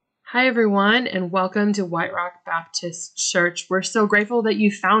Hi, everyone, and welcome to White Rock Baptist Church. We're so grateful that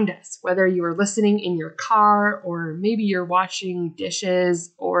you found us, whether you are listening in your car, or maybe you're washing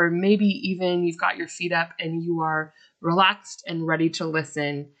dishes, or maybe even you've got your feet up and you are relaxed and ready to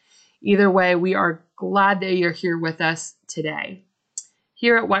listen. Either way, we are glad that you're here with us today.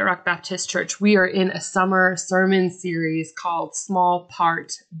 Here at White Rock Baptist Church, we are in a summer sermon series called Small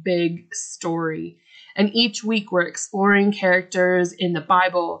Part, Big Story. And each week we're exploring characters in the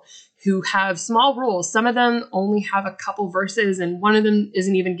Bible who have small roles. Some of them only have a couple verses and one of them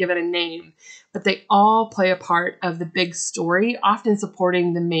isn't even given a name, but they all play a part of the big story, often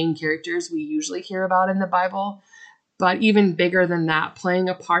supporting the main characters we usually hear about in the Bible, but even bigger than that, playing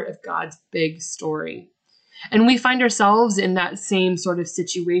a part of God's big story. And we find ourselves in that same sort of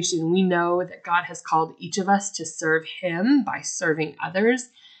situation. We know that God has called each of us to serve Him by serving others,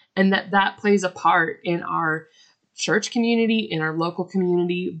 and that plays a part in our church community, in our local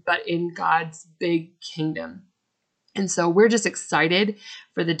community, but in God's big kingdom. And so we're just excited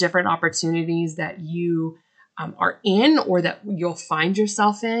for the different opportunities that you are in or that you'll find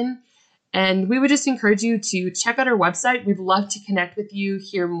yourself in. And we would just encourage you to check out our website. We'd love to connect with you,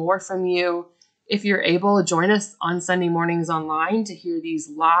 hear more from you. If you're able, join us on Sunday mornings online to hear these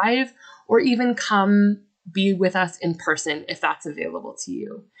live, or even come be with us in person if that's available to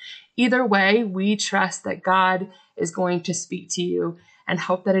you. Either way, we trust that God is going to speak to you and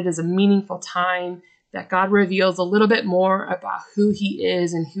hope that it is a meaningful time, that God reveals a little bit more about who He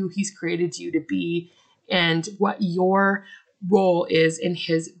is and who He's created you to be and what your role is in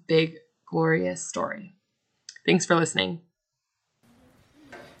His big, glorious story. Thanks for listening.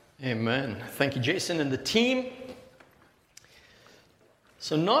 Amen. Thank you, Jason and the team.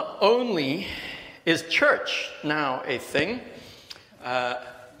 So not only is church now a thing,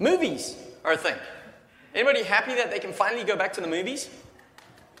 movies are a thing. Anybody happy that they can finally go back to the movies?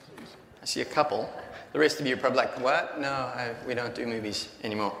 I see a couple. The rest of you are probably like, what? No, we don't do movies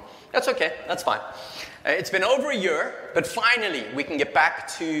anymore. That's okay. That's fine. It's been over a year, but finally we can get back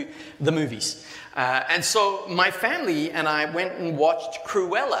to the movies. And so my family and I went and watched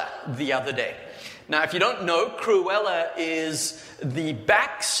Cruella the other day. Now, if you don't know, Cruella is the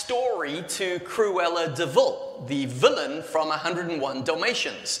backstory to Cruella de Vil, the villain from 101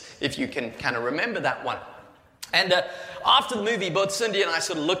 Dalmatians, if you can kind of remember that one. And after the movie, both Cindy and I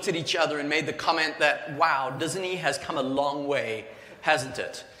sort of looked at each other and made the comment that, wow, Disney has come a long way, hasn't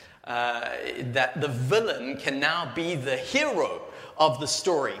it? That the villain can now be the hero of the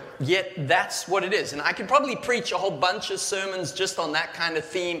story. Yet that's what it is. And I could probably preach a whole bunch of sermons just on that kind of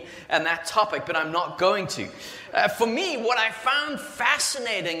theme and that topic, but I'm not going to. For me, what I found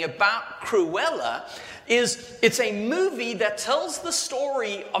fascinating about Cruella is it's a movie that tells the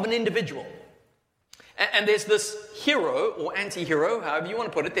story of an individual. And there's this hero or anti-hero, however you want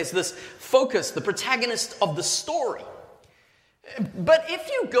to put it. There's this focus, the protagonist of the story. But if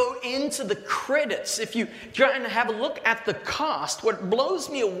you go into the credits, if you try and have a look at the cast, what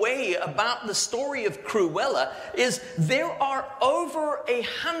blows me away about the story of Cruella is there are over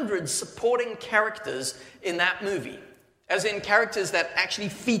 100 supporting characters in that movie. As in characters that actually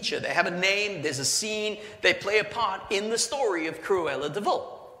feature. They have a name, there's a scene, they play a part in the story of Cruella de Vil.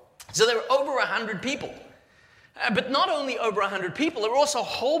 So there are over 100 people. But not only over 100 people, there are also a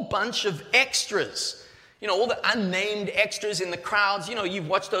whole bunch of extras. You know, all the unnamed extras in the crowds. You know, you've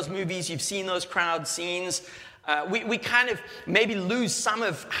watched those movies, you've seen those crowd scenes. We kind of maybe lose some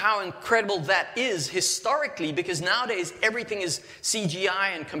of how incredible that is historically, because nowadays everything is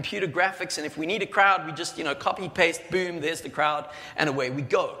CGI and computer graphics, and if we need a crowd, we just, copy, paste, boom, there's the crowd, and away we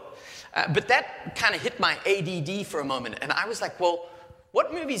go. But that kind of hit my ADD for a moment, and I was like, well,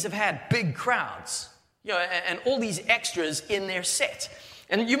 what movies have had big crowds? And all these extras in their set?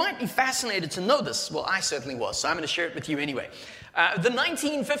 And you might be fascinated to know this. Well, I certainly was, so I'm going to share it with you anyway. The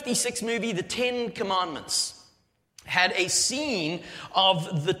 1956 movie, The 10 Commandments, had a scene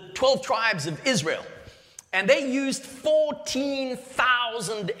of the 12 tribes of Israel. And they used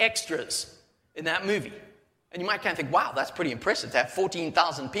 14,000 extras in that movie. And you might kind of think, wow, that's pretty impressive to have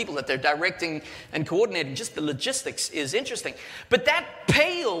 14,000 people that they're directing and coordinating. Just the logistics is interesting. But that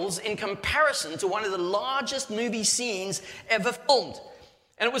pales in comparison to one of the largest movie scenes ever filmed.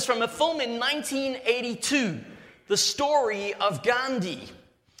 And it was from a film in 1982, the story of Gandhi.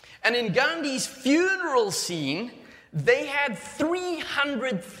 And in Gandhi's funeral scene, they had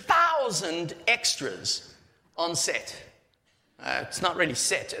 300,000 extras on set. It's not really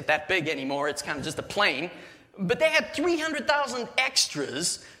set that big anymore. It's kind of just a plane. But they had 300,000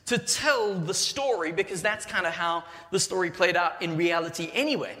 extras to tell the story, because that's kind of how the story played out in reality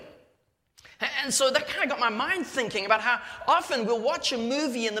anyway. And so that kind of got my mind thinking about how often we'll watch a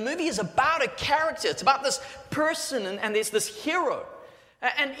movie and the movie is about a character. It's about this person and there's this hero.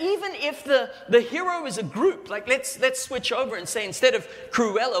 And even if the hero is a group, like let's switch over and say instead of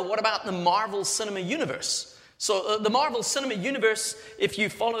Cruella, what about the Marvel Cinema Universe? So the Marvel Cinema Universe, if you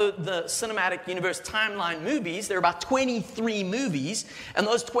follow the Cinematic Universe timeline movies, there are about 23 movies, and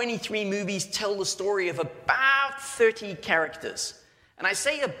those 23 movies tell the story of about 30 characters. And I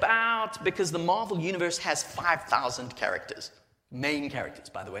say about because the Marvel Universe has 5,000 characters, main characters,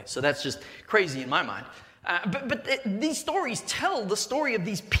 by the way, so that's just crazy in my mind. But these stories tell the story of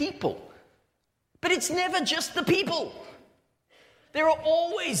these people, but it's never just the people. There are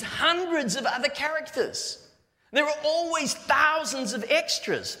always hundreds of other characters. There are always thousands of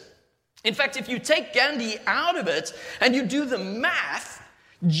extras. In fact, if you take Gandhi out of it and you do the math,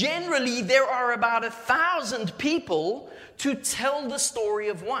 generally there are about 1,000 people to tell the story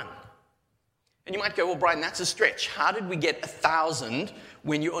of one. And you might go, well, Brian, that's a stretch. How did we get 1,000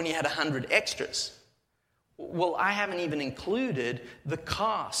 when you only had 100 extras? Well, I haven't even included the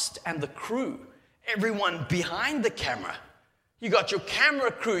cast and the crew, everyone behind the camera. You got your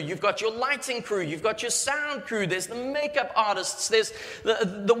camera crew, you've got your lighting crew, you've got your sound crew, there's the makeup artists, there's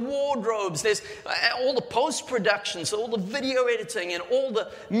the wardrobes, there's all the post-production, so all the video editing and all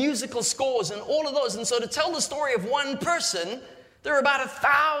the musical scores and all of those. And so to tell the story of one person, there are about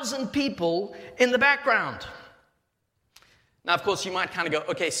 1,000 people in the background. Now, of course, you might kind of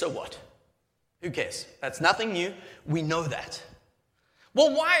go, okay, so what? Who cares? That's nothing new. We know that.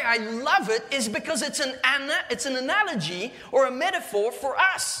 Well, why I love it is because it's an analogy or a metaphor for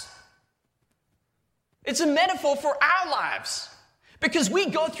us. It's a metaphor for our lives. Because we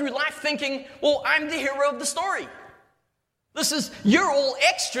go through life thinking, well, I'm the hero of the story. You're all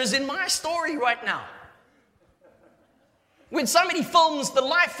extras in my story right now. When somebody films the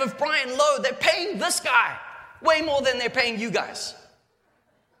life of Brian Lowe, they're paying this guy way more than they're paying you guys.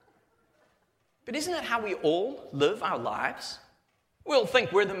 But isn't that how we all live our lives? We all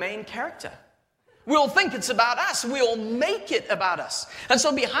think we're the main character. We all think it's about us. We all make it about us. And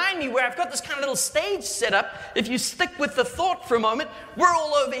so behind me, where I've got this kind of little stage set up, if you stick with the thought for a moment, we're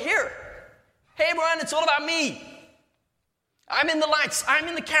all over here. Hey, Brian, it's all about me. I'm in the lights. I'm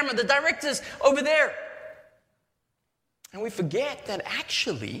in the camera. The director's over there. And we forget that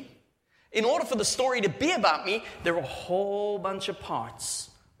actually, in order for the story to be about me, there are a whole bunch of parts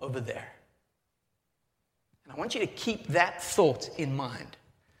over there. I want you to keep that thought in mind.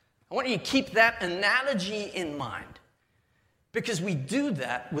 I want you to keep that analogy in mind. Because we do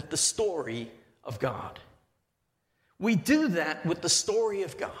that with the story of God. We do that with the story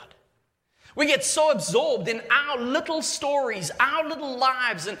of God. We get so absorbed in our little stories, our little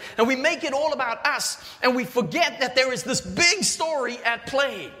lives, and we make it all about us, and we forget that there is this big story at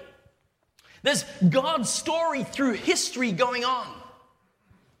play. There's God's story through history going on.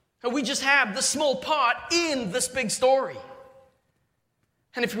 And we just have the small part in this big story.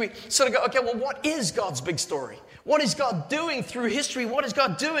 And if we sort of go, okay, well, what is God's big story? What is God doing through history? What is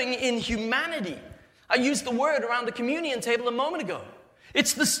God doing in humanity? I used the word around the communion table a moment ago.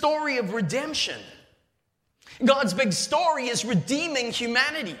 It's the story of redemption. God's big story is redeeming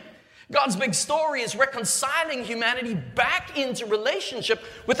humanity. God's big story is reconciling humanity back into relationship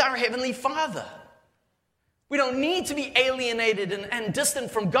with our Heavenly Father. We don't need to be alienated and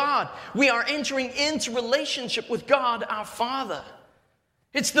distant from God. We are entering into relationship with God, our Father.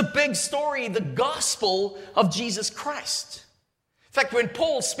 It's the big story, the gospel of Jesus Christ. In fact, when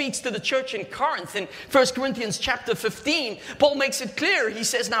Paul speaks to the church in Corinth in 1 Corinthians chapter 15, Paul makes it clear. He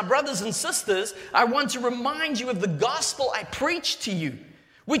says, now, brothers and sisters, I want to remind you of the gospel I preached to you,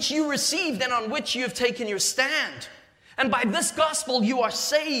 which you received and on which you have taken your stand. And by this gospel you are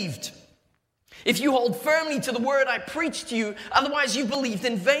saved, if you hold firmly to the word I preached to you, otherwise you believed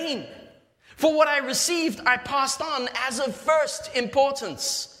in vain. For what I received, I passed on as of first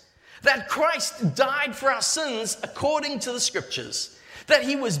importance, that Christ died for our sins according to the Scriptures, that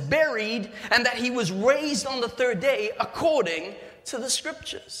he was buried, and that he was raised on the third day according to the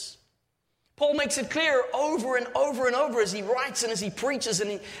Scriptures. Paul makes it clear over and over and over as he writes and as he preaches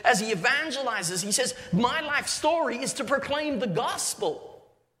and as he evangelizes. He says, my life story is to proclaim the gospel.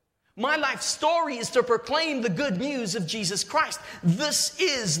 My life story is to proclaim the good news of Jesus Christ. This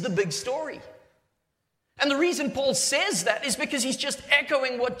is the big story. And the reason Paul says that is because he's just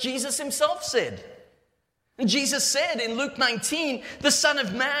echoing what Jesus himself said. And Jesus said in Luke 19, the Son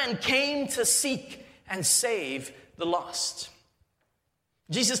of Man came to seek and save the lost.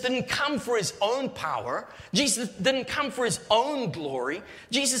 Jesus didn't come for his own power. Jesus didn't come for his own glory.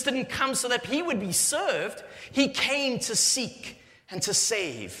 Jesus didn't come so that he would be served. He came to seek and to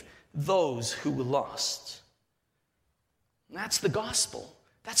save those who were lost. And that's the gospel.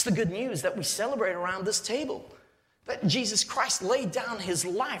 That's the good news that we celebrate around this table. That Jesus Christ laid down his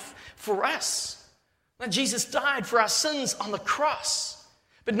life for us. That Jesus died for our sins on the cross.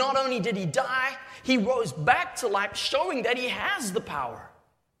 But not only did he die, he rose back to life, showing that he has the power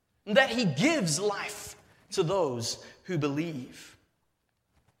and that he gives life to those who believe,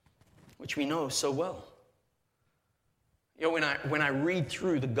 which we know so well. You know, when I read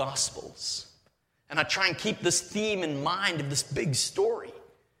through the Gospels and I try and keep this theme in mind of this big story,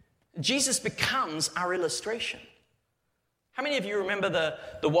 Jesus becomes our illustration. How many of you remember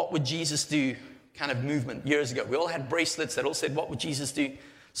the What Would Jesus Do kind of movement years ago? We all had bracelets that all said, "What would Jesus do?"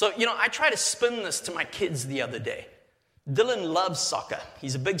 So, I tried to spin this to my kids the other day. Dylan loves soccer.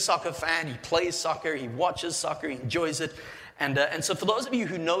 He's a big soccer fan. He plays soccer. He watches soccer. He enjoys it. And so for those of you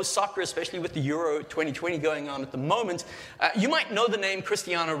who know soccer, especially with the Euro 2020 going on at the moment, you might know the name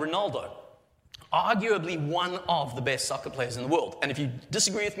Cristiano Ronaldo. Arguably one of the best soccer players in the world. And if you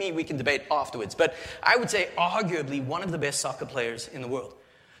disagree with me, we can debate afterwards. But I would say arguably one of the best soccer players in the world.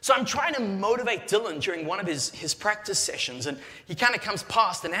 So I'm trying to motivate Dylan during one of his practice sessions. And he kind of comes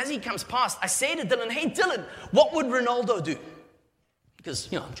past. And as he comes past, I say to Dylan, "Hey, Dylan, what would Ronaldo do?"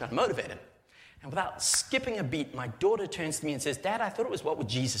 Because, I'm trying to motivate him. And without skipping a beat, my daughter turns to me and says, "Dad, I thought it was what would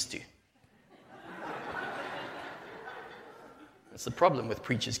Jesus do?" That's the problem with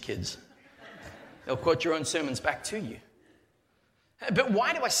preachers' kids. They'll quote your own sermons back to you. But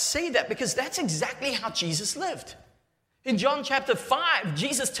why do I say that? Because that's exactly how Jesus lived. In John chapter 5,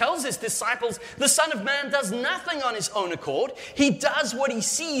 Jesus tells his disciples, the Son of Man does nothing on his own accord. He does what he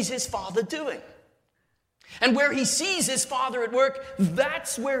sees his Father doing. And where he sees his Father at work,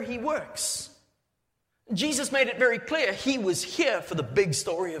 that's where he works. Jesus made it very clear he was here for the big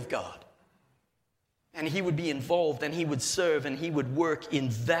story of God. And he would be involved and he would serve and he would work in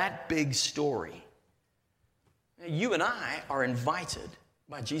that big story. You and I are invited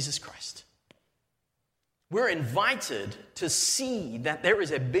by Jesus Christ. We're invited to see that there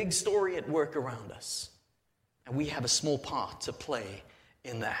is a big story at work around us. And we have a small part to play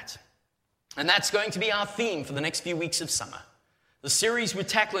in that. And that's going to be our theme for the next few weeks of summer. The series we're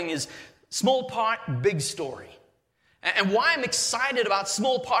tackling is Small Part, Big Story. And why I'm excited about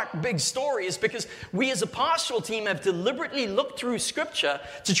Small Part, Big Story is because we as a pastoral team have deliberately looked through Scripture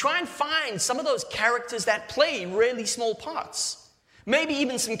to try and find some of those characters that play really small parts. Maybe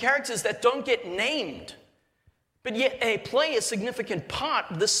even some characters that don't get named, but yet they play a significant part,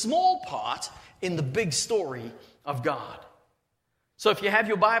 the small part, in the big story of God. So if you have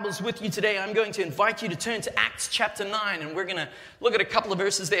your Bibles with you today, I'm going to invite you to turn to Acts chapter 9, and we're going to look at a couple of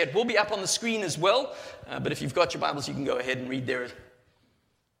verses there. It will be up on the screen as well, but if you've got your Bibles, you can go ahead and read there.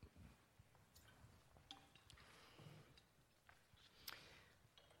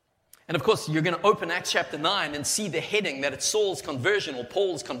 And of course, you're going to open Acts chapter 9 and see the heading that it's Saul's conversion or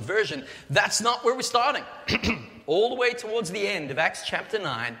Paul's conversion. That's not where we're starting. All the way towards the end of Acts chapter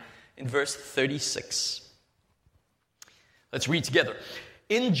 9 in verse 36. Let's read together.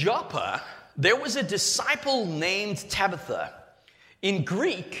 In Joppa, there was a disciple named Tabitha. In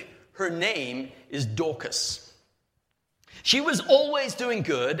Greek, her name is Dorcas. She was always doing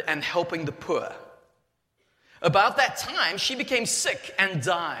good and helping the poor. About that time, she became sick and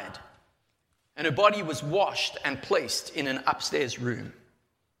died, and her body was washed and placed in an upstairs room.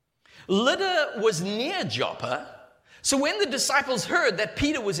 Lydda was near Joppa, so when the disciples heard that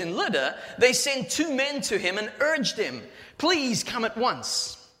Peter was in Lydda, they sent 2 men to him and urged him, "Please come at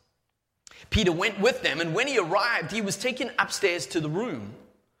once." Peter went with them, and when he arrived, he was taken upstairs to the room.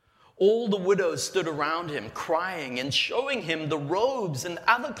 All the widows stood around him, crying and showing him the robes and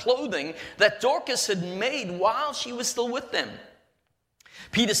other clothing that Dorcas had made while she was still with them.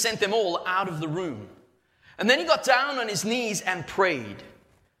 Peter sent them all out of the room, and then he got down on his knees and prayed.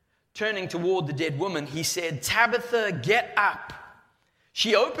 Turning toward the dead woman, he said, "Tabitha, get up."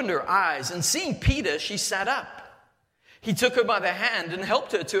 She opened her eyes, and seeing Peter, she sat up. He took her by the hand and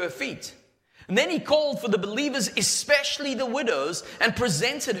helped her to her feet. And then he called for the believers, especially the widows, and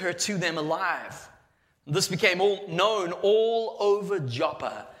presented her to them alive. This became known all over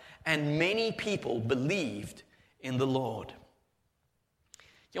Joppa, and many people believed in the Lord.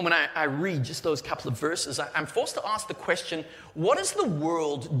 When I read just those couple of verses, I'm forced to ask the question, what does the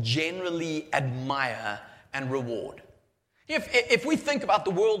world generally admire and reward? If we think about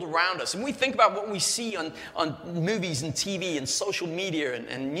the world around us, and we think about what we see on movies and TV and social media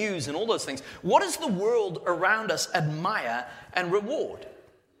and news and all those things, what does the world around us admire and reward?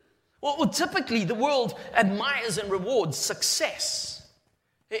 Well, typically the world admires and rewards success.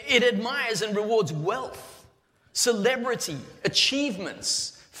 It admires and rewards wealth, celebrity,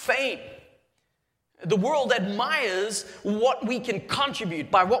 achievements, fame. The world admires what we can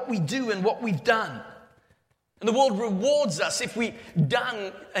contribute by what we do and what we've done. And the world rewards us if we've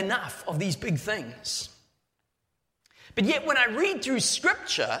done enough of these big things. But yet when I read through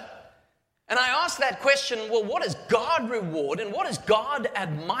Scripture and I ask that question, well, what does God reward and what does God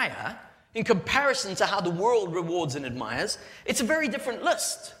admire in comparison to how the world rewards and admires? It's a very different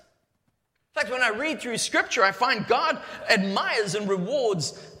list. In fact, when I read through Scripture, I find God admires and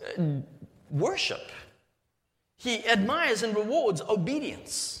rewards worship. He admires and rewards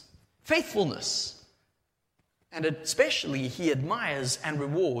obedience, faithfulness, and especially He admires and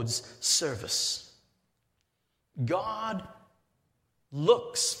rewards service. God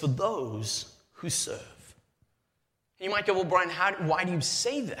looks for those who serve. And you might go, well, Brian, why do you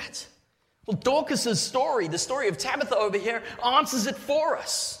say that? Well, Dorcas' story, the story of Tabitha over here, answers it for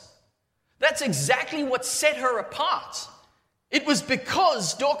us. That's exactly what set her apart. It was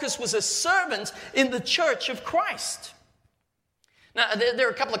because Dorcas was a servant in the church of Christ. Now, there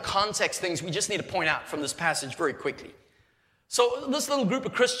are a couple of context things we just need to point out from this passage very quickly. So this little group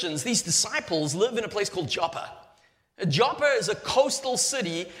of Christians, these disciples, live in a place called Joppa. Joppa is a coastal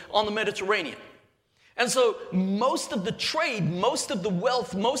city on the Mediterranean. And so most of the trade, most of the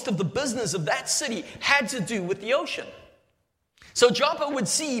wealth, most of the business of that city had to do with the ocean. So Joppa would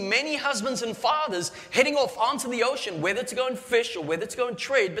see many husbands and fathers heading off onto the ocean, whether to go and fish or whether to go and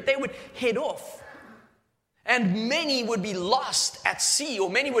trade, but they would head off. And many would be lost at sea, or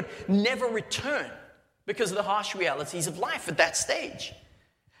many would never return because of the harsh realities of life at that stage.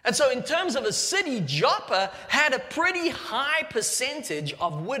 And so in terms of a city, Joppa had a pretty high percentage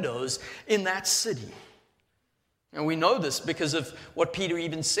of widows in that city. And we know this because of what Peter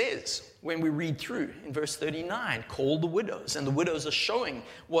even says when we read through in verse 39, call the widows, and the widows are showing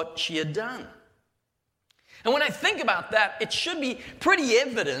what she had done. And when I think about that, it should be pretty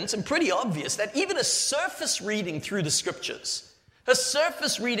evident and pretty obvious that even a surface reading through the Scriptures, a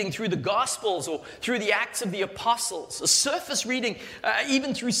surface reading through the Gospels or through the Acts of the Apostles, a surface reading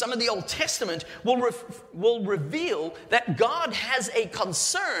even through some of the Old Testament will reveal that God has a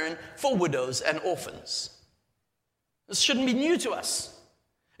concern for widows and orphans. This shouldn't be new to us.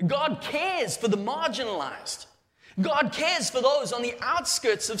 God cares for the marginalized. God cares for those on the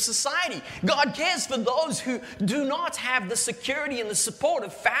outskirts of society. God cares for those who do not have the security and the support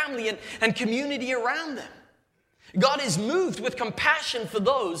of family and community around them. God is moved with compassion for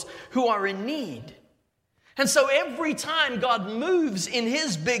those who are in need. And so every time God moves in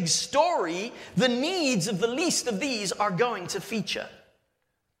His big story, the needs of the least of these are going to feature.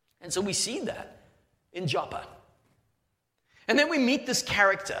 And so we see that in Joppa. And then we meet this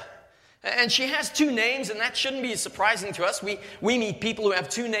character. And she has two names, and that shouldn't be surprising to us. We meet people who have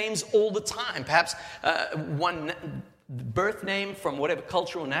two names all the time. Perhaps one birth name from whatever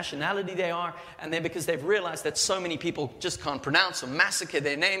cultural nationality they are, and then because they've realized that so many people just can't pronounce or massacre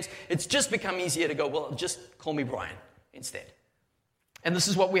their names, it's just become easier to go, well, just call me Brian instead. And this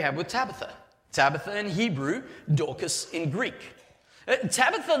is what we have with Tabitha. Tabitha in Hebrew, Dorcas in Greek.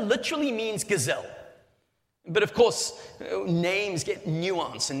 Tabitha literally means gazelle. But of course, names get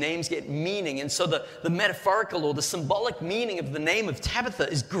nuance and names get meaning. And so the metaphorical or the symbolic meaning of the name of Tabitha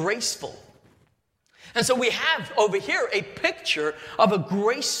is graceful. And so we have over here a picture of a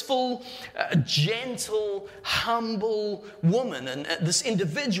graceful, gentle, humble woman, and this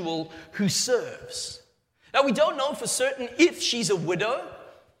individual who serves. Now, we don't know for certain if she's a widow,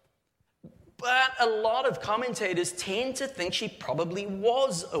 but a lot of commentators tend to think she probably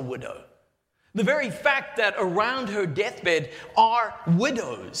was a widow. The very fact that around her deathbed are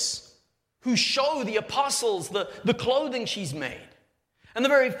widows who show the apostles the clothing she's made. And the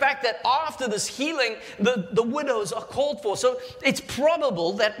very fact that after this healing, the widows are called for. So it's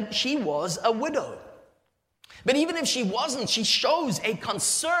probable that she was a widow. But even if she wasn't, she shows a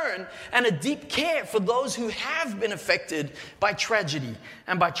concern and a deep care for those who have been affected by tragedy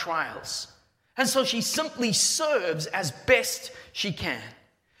and by trials. And so she simply serves as best she can.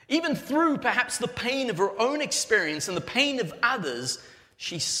 Even through perhaps the pain of her own experience and the pain of others,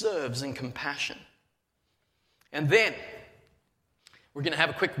 she serves in compassion. And then we're going to have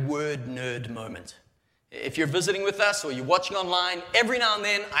a quick word nerd moment. If you're visiting with us or you're watching online, every now and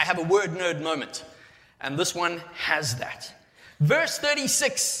then I have a word nerd moment. And this one has that. Verse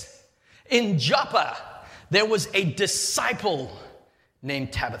 36, in Joppa, there was a disciple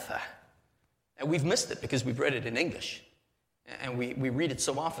named Tabitha. And we've missed it because we've read it in English. And we read it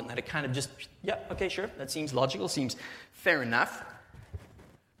so often that it kind of just, yeah, okay, sure, that seems logical, seems fair enough.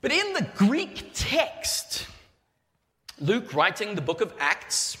 But in the Greek text, Luke writing the book of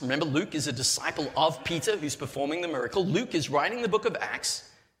Acts, remember Luke is a disciple of Peter who's performing the miracle. Luke is writing the book of Acts.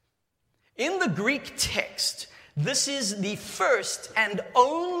 In the Greek text, this is the first and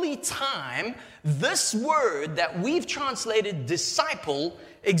only time this word that we've translated disciple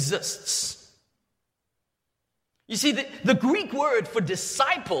exists. You see, the Greek word for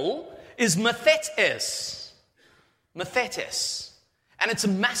disciple is mathetes. Mathetes. And it's a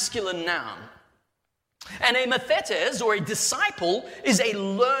masculine noun. And a mathetes, or a disciple, is a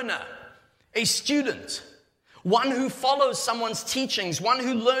learner, a student, one who follows someone's teachings, one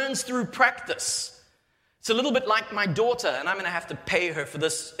who learns through practice. It's a little bit like my daughter, and I'm going to have to pay her for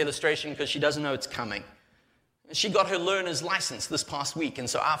this illustration because she doesn't know it's coming. She got her learner's license this past week, and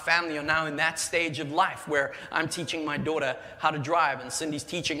so our family are now in that stage of life where I'm teaching my daughter how to drive, and Cindy's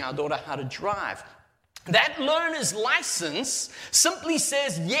teaching our daughter how to drive. That learner's license simply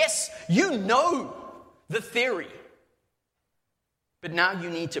says, yes, you know the theory, but now you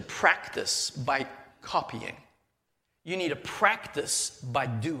need to practice by copying. You need to practice by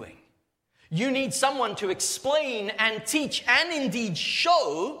doing. You need someone to explain and teach and indeed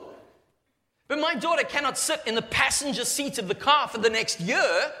show. But my daughter cannot sit in the passenger seat of the car for the next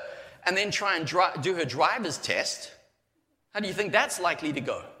year and then try and do her driver's test. How do you think that's likely to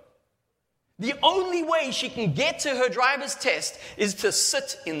go? The only way she can get to her driver's test is to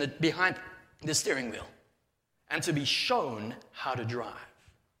sit behind the steering wheel and to be shown how to drive.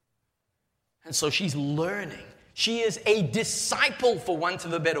 And so she's learning. She is a disciple, for want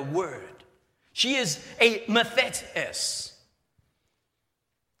of a better word. She is a mathetes.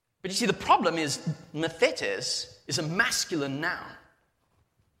 But you see, the problem is mathetes is a masculine noun.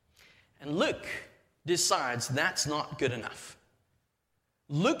 And Luke decides that's not good enough.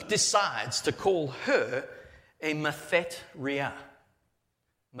 Luke decides to call her a matheteria.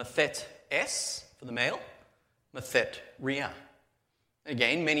 Mathetes for the male, matheteria.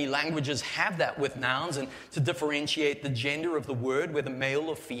 Again, many languages have that with nouns and to differentiate the gender of the word, whether male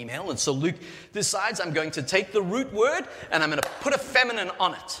or female. And so Luke decides, I'm going to take the root word and I'm going to put a feminine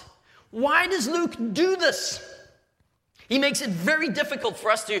on it. Why does Luke do this? He makes it very difficult for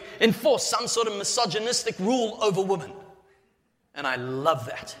us to enforce some sort of misogynistic rule over women. And I love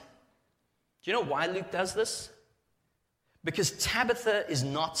that. Do you know why Luke does this? Because Tabitha is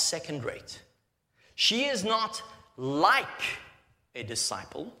not second rate. She is not like a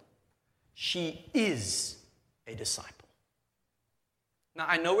disciple. She is a disciple. Now,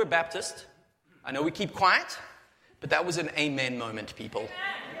 I know we're Baptist. I know we keep quiet. But that was an amen moment, people.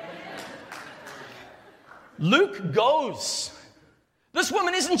 Luke goes. This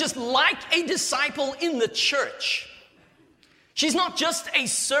woman isn't just like a disciple in the church. She's not just a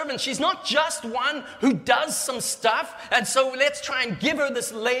servant. She's not just one who does some stuff, and so let's try and give her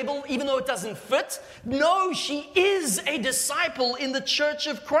this label even though it doesn't fit. No, she is a disciple in the church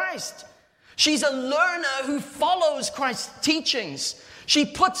of Christ. She's a learner who follows Christ's teachings. She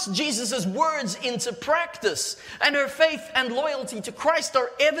puts Jesus' words into practice, and her faith and loyalty to Christ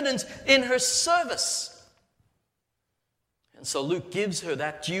are evident in her service. And so Luke gives her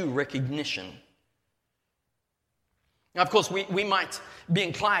that due recognition. Now, of course, we might be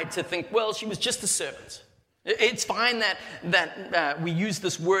inclined to think, well, she was just a servant. It's fine that we use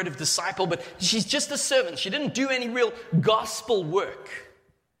this word of disciple, but she's just a servant. She didn't do any real gospel work.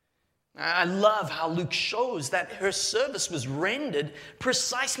 I love how Luke shows that her service was rendered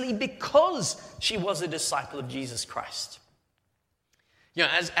precisely because she was a disciple of Jesus Christ. You know,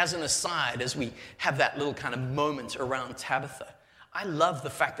 as an aside, as we have that little kind of moment around Tabitha, I love the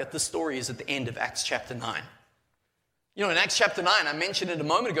fact that the story is at the end of Acts chapter 9. You know, in Acts chapter 9, I mentioned it a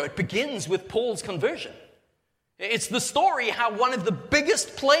moment ago, it begins with Paul's conversion. It's the story how one of the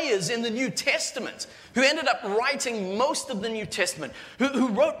biggest players in the New Testament, who ended up writing most of the New Testament, who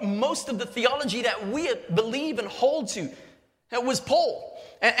wrote most of the theology that we believe and hold to, was Paul.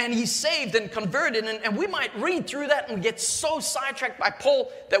 And he's saved and converted, and we might read through that and get so sidetracked by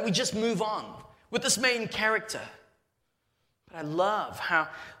Paul that we just move on with this main character. But I love how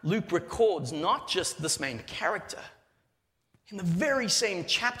Luke records not just this main character. In the very same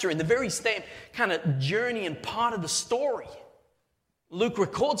chapter, in the very same kind of journey and part of the story, Luke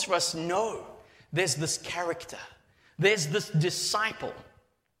records for us, no, there's this character. There's this disciple.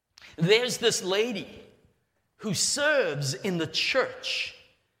 There's this lady who serves in the church.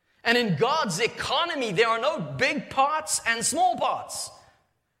 And in God's economy, there are no big parts and small parts.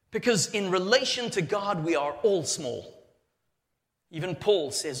 Because in relation to God, we are all small. Even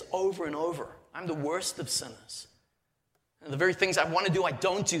Paul says over and over, I'm the worst of sinners. And the very things I want to do, I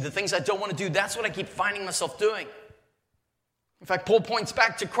don't do. The things I don't want to do, that's what I keep finding myself doing. In fact, Paul points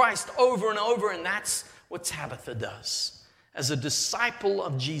back to Christ over and over, and that's what Tabitha does. As a disciple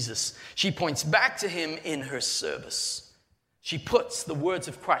of Jesus, she points back to him in her service. She puts the words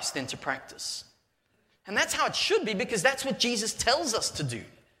of Christ into practice. And that's how it should be, because that's what Jesus tells us to do.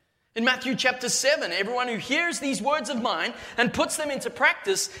 In Matthew chapter 7, everyone who hears these words of mine and puts them into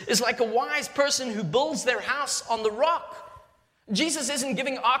practice is like a wise person who builds their house on the rock. Jesus isn't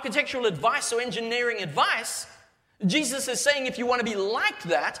giving architectural advice or engineering advice. Jesus is saying, if you want to be like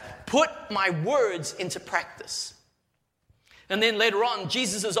that, put my words into practice. And then later on,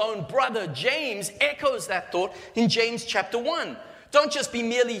 Jesus' own brother, James, echoes that thought in James chapter 1. Don't just be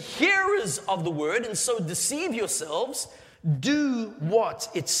merely hearers of the word and so deceive yourselves. Do what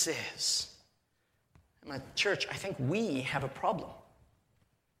it says. My church, I think we have a problem.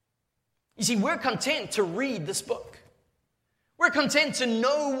 You see, we're content to read this book. We're content to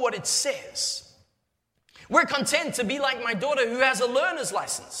know what it says. We're content to be like my daughter who has a learner's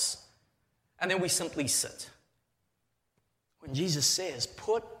license. And then we simply sit. When Jesus says,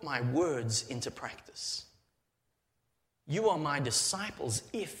 put my words into practice. You are my disciples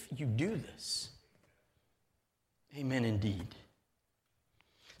if you do this. Amen indeed.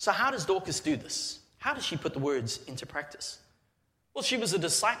 So how does Dorcas do this? How does she put the words into practice? Well, she was a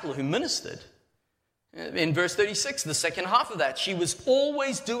disciple who ministered. In verse 36, the second half of that, she was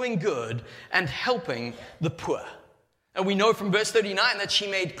always doing good and helping the poor. And we know from verse 39 that she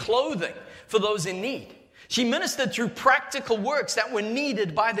made clothing for those in need. She ministered through practical works that were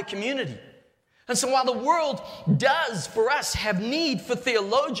needed by the community. And so while the world does, for us, have need for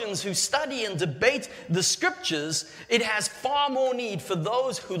theologians who study and debate the scriptures, it has far more need for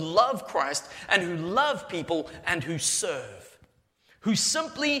those who love Christ and who love people and who serve, who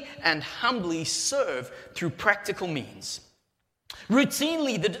simply and humbly serve through practical means.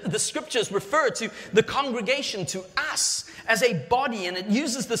 Routinely, the scriptures refer to the congregation, to us, as a body, and it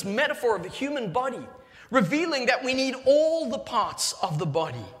uses this metaphor of a human body, revealing that we need all the parts of the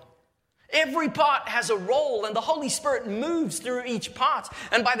body. Every part has a role, and the Holy Spirit moves through each part.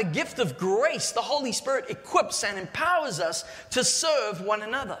 And by the gift of grace, the Holy Spirit equips and empowers us to serve one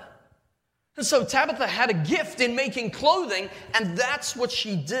another. And so Tabitha had a gift in making clothing, and that's what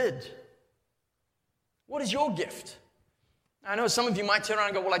she did. What is your gift? I know some of you might turn around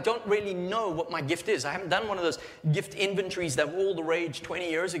and go, well, I don't really know what my gift is. I haven't done one of those gift inventories that were all the rage 20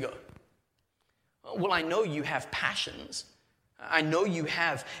 years ago. Well, I know you have passions. I know you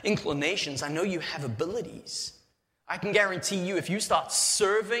have inclinations. I know you have abilities. I can guarantee you if you start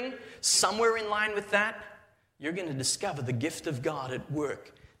serving somewhere in line with that, you're going to discover the gift of God at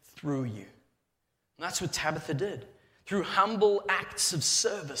work through you. And that's what Tabitha did. Through humble acts of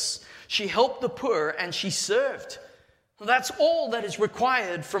service, she helped the poor and she served. Well, that's all that is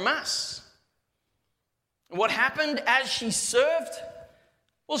required from us. What happened as she served?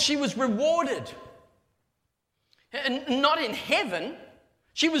 Well, she was rewarded. And not in heaven.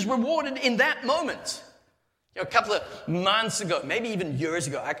 She was rewarded in that moment. A couple of months ago, maybe even years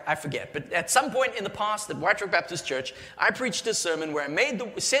ago, I forget, but at some point in the past at White Rock Baptist Church, I preached a sermon where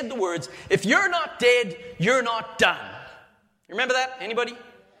I said the words, if you're not dead, you're not done. You remember that? Anybody?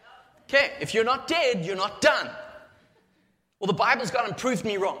 Okay, if you're not dead, you're not done. Well, the Bible's gone and proved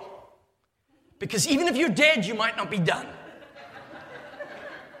me wrong. Because even if you're dead, you might not be done.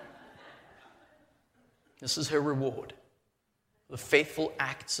 This is her reward, the faithful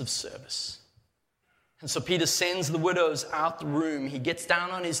acts of service. And so Peter sends the widows out the room. He gets down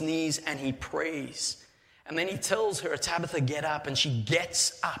on his knees and he prays. And then he tells her, Tabitha, get up. And she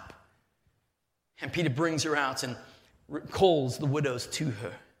gets up. And Peter brings her out and calls the widows to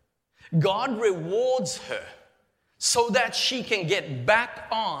her. God rewards her so that she can get back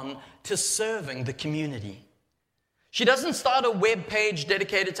on to serving the community. She doesn't start a web page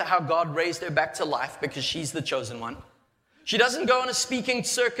dedicated to how God raised her back to life because she's the chosen one. She doesn't go on a speaking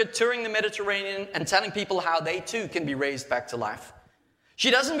circuit touring the Mediterranean and telling people how they too can be raised back to life.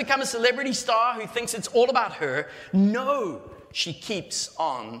 She doesn't become a celebrity star who thinks it's all about her. No, she keeps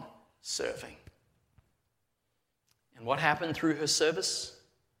on serving. And what happened through her service?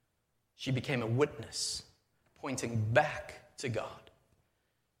 She became a witness, pointing back to God.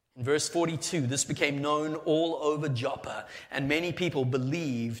 In verse 42, this became known all over Joppa, and many people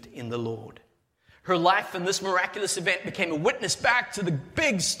believed in the Lord. Her life in this miraculous event became a witness back to the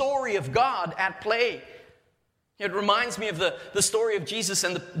big story of God at play. It reminds me of the story of Jesus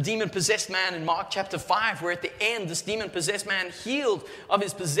and the demon-possessed man in Mark chapter 5, where at the end, this demon-possessed man, healed of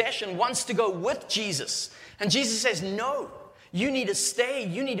his possession, wants to go with Jesus. And Jesus says, no. You need to stay.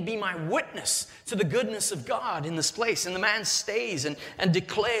 You need to be my witness to the goodness of God in this place. And the man stays and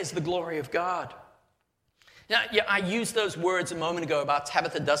declares the glory of God. Now, I used those words a moment ago about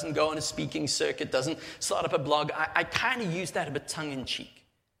Tabitha doesn't go on a speaking circuit, doesn't start up a blog. I kind of used that a bit tongue-in-cheek.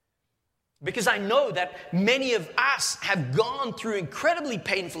 Because I know that many of us have gone through incredibly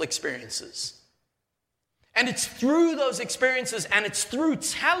painful experiences. And it's through those experiences and it's through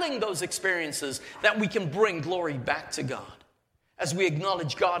telling those experiences that we can bring glory back to God as we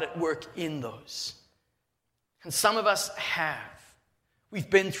acknowledge God at work in those. And some of us have. We've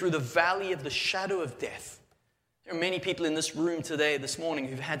been through the valley of the shadow of death. There are many people in this room today, this morning,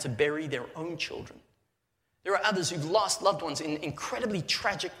 who've had to bury their own children. There are others who've lost loved ones in incredibly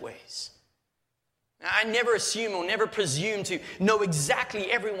tragic ways. Now, I never assume or never presume to know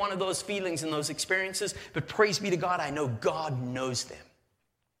exactly every one of those feelings and those experiences, but praise be to God, I know God knows them.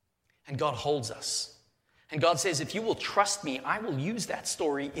 And God holds us. And God says, if you will trust me, I will use that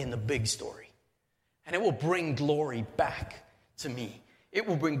story in the big story. And it will bring glory back to me. It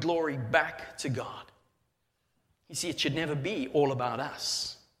will bring glory back to God. You see, it should never be all about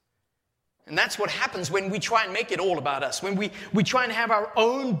us. And that's what happens when we try and make it all about us, when we try and have our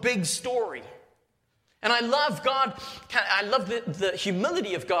own big story. And I love God, I love the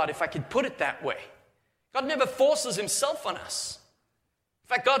humility of God, if I could put it that way. God never forces himself on us. In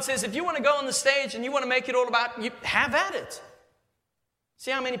fact, God says, if you want to go on the stage and you want to make it all about you, have at it. See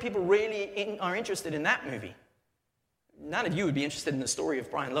how many people really are interested in that movie? None of you would be interested in the story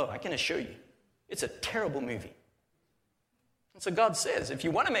of Brian Lowe, I can assure you. It's a terrible movie. And so God says, if you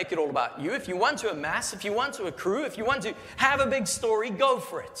want to make it all about you, if you want to amass, if you want to accrue, if you want to have a big story, go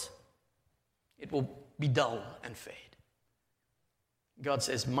for it. It will be dull and fade. God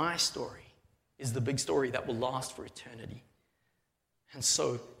says, my story is the big story that will last for eternity. And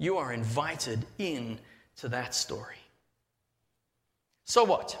so you are invited in to that story. So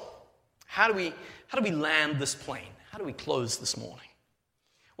what? How do we land this plane? How do we close this morning?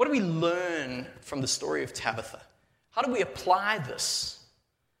 What do we learn from the story of Tabitha? How do we apply this?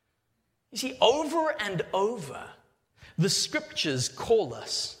 You see, over and over, the scriptures call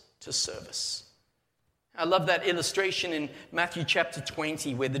us to service. I love that illustration in Matthew chapter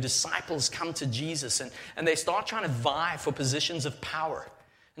 20 where the disciples come to Jesus and they start trying to vie for positions of power.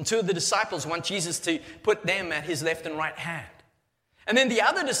 And two of the disciples want Jesus to put them at his left and right hand. And then the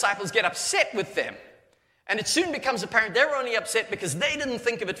other disciples get upset with them. And it soon becomes apparent they're only upset because they didn't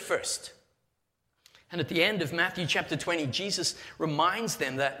think of it first. And at the end of Matthew chapter 20, Jesus reminds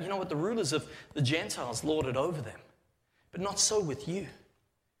them that, you know what, the rulers of the Gentiles lord it over them. But not so with you.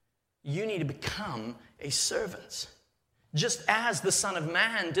 You need to become a servant. Just as the Son of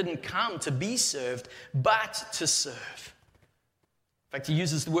Man didn't come to be served, but to serve. In fact, he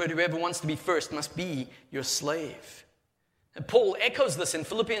uses the word, whoever wants to be first must be your slave. And Paul echoes this in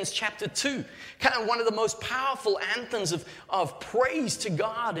Philippians chapter 2, kind of one of the most powerful anthems of praise to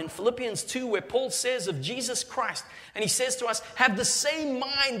God in Philippians 2, where Paul says of Jesus Christ, and he says to us, have the same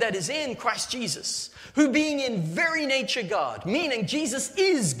mind that is in Christ Jesus, who being in very nature God, meaning Jesus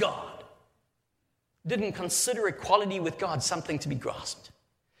is God, didn't consider equality with God something to be grasped,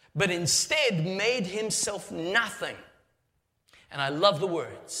 but instead made himself nothing. And I love the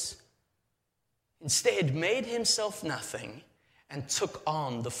words. Instead made himself nothing and took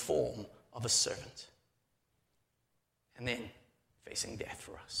on the form of a servant. And then facing death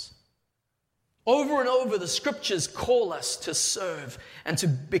for us. Over and over, the scriptures call us to serve and to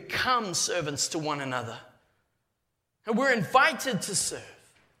become servants to one another. And we're invited to serve.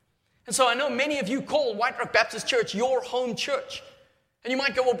 And so I know many of you call White Rock Baptist Church your home church. And you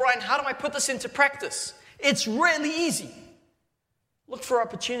might go, well, Brian, how do I put this into practice? It's really easy. Look for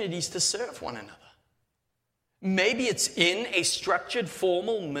opportunities to serve one another. Maybe it's in a structured,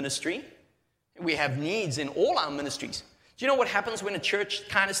 formal ministry. We have needs in all our ministries. Do you know what happens when a church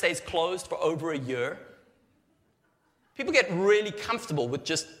kind of stays closed for over a year? People get really comfortable with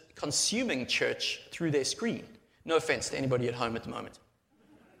just consuming church through their screen. No offense to anybody at home at the moment.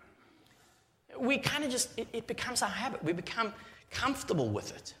 We kind of just, it becomes our habit. We become comfortable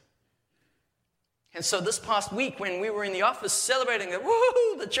with it. And so this past week when we were in the office celebrating that,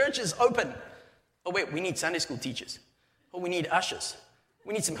 woohoo, the church is open. Oh, wait, we need Sunday school teachers. Oh, we need ushers.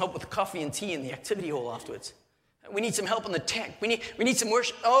 We need some help with the coffee and tea in the activity hall afterwards. We need some help on the tech. We need some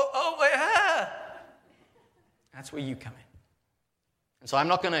worship. That's where you come in. And so I'm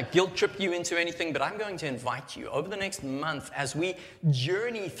not going to guilt trip you into anything, but I'm going to invite you over the next month as we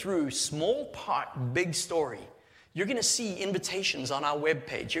journey through small part, big story. You're going to see invitations on our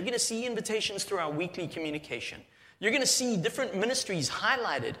webpage. You're going to see invitations through our weekly communication. You're going to see different ministries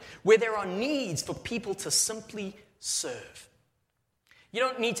highlighted where there are needs for people to simply serve. You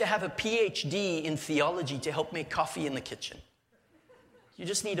don't need to have a PhD in theology to help make coffee in the kitchen. You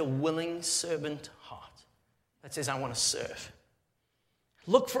just need a willing servant heart that says, I want to serve.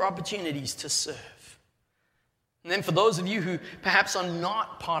 Look for opportunities to serve. And then for those of you who perhaps are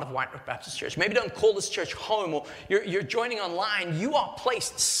not part of White Rock Baptist Church, maybe don't call this church home, or you're joining online, you are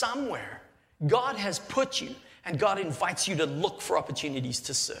placed somewhere. God has put you, and God invites you to look for opportunities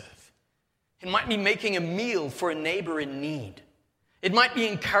to serve. It might be making a meal for a neighbor in need. It might be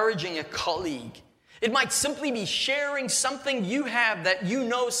encouraging a colleague. It might simply be sharing something you have that you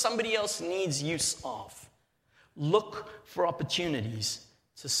know somebody else needs use of. Look for opportunities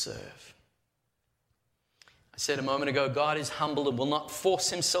to serve. I said a moment ago, God is humble and will not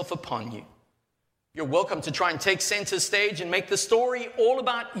force himself upon you. You're welcome to try and take center stage and make the story all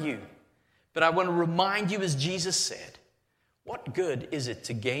about you. But I want to remind you, as Jesus said, what good is it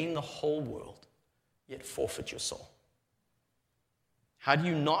to gain the whole world, yet forfeit your soul? How do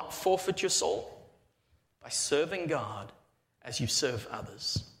you not forfeit your soul? By serving God as you serve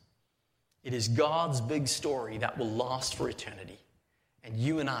others. It is God's big story that will last for eternity. And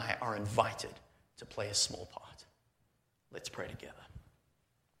you and I are invited to play a small part. Let's pray together.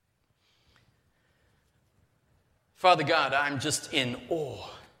 Father God, I'm just in awe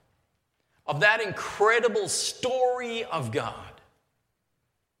of that incredible story of God.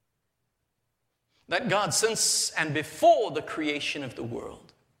 That God, since and before the creation of the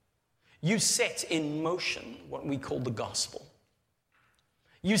world, you set in motion what we call the gospel.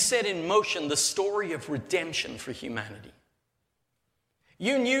 You set in motion the story of redemption for humanity.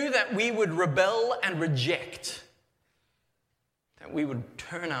 You knew that we would rebel and reject, that we would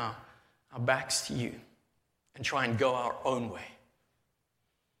turn our backs to you and try and go our own way.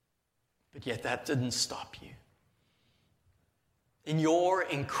 But yet that didn't stop you. In your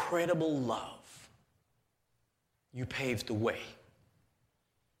incredible love, you paved the way.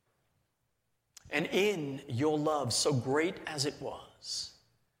 And in your love, so great as it was,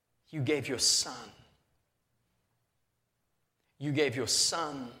 you gave your Son. You gave your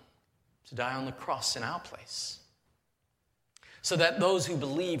Son to die on the cross in our place, so that those who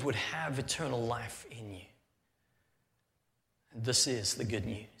believe would have eternal life in you. And this is the good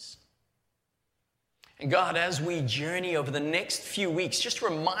news. And God, as we journey over the next few weeks, just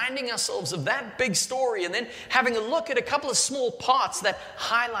reminding ourselves of that big story and then having a look at a couple of small parts that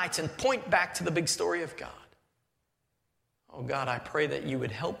highlight and point back to the big story of God. Oh God, I pray that you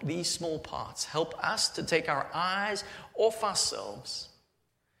would help these small parts, help us to take our eyes off ourselves.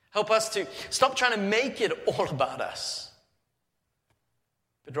 Help us to stop trying to make it all about us,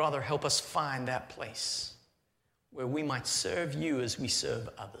 but rather help us find that place where we might serve you as we serve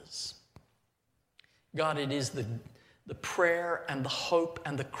others. God, it is the prayer and the hope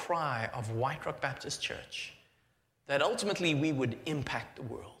and the cry of White Rock Baptist Church that ultimately we would impact the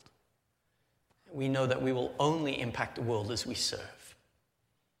world. We know that we will only impact the world as we serve.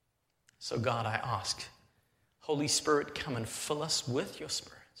 So God, I ask, Holy Spirit, come and fill us with your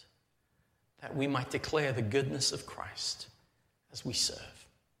Spirit, that we might declare the goodness of Christ as we serve.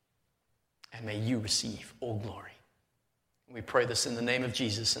 And may you receive all glory. We pray this in the name of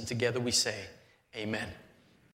Jesus, and together we say, Amen.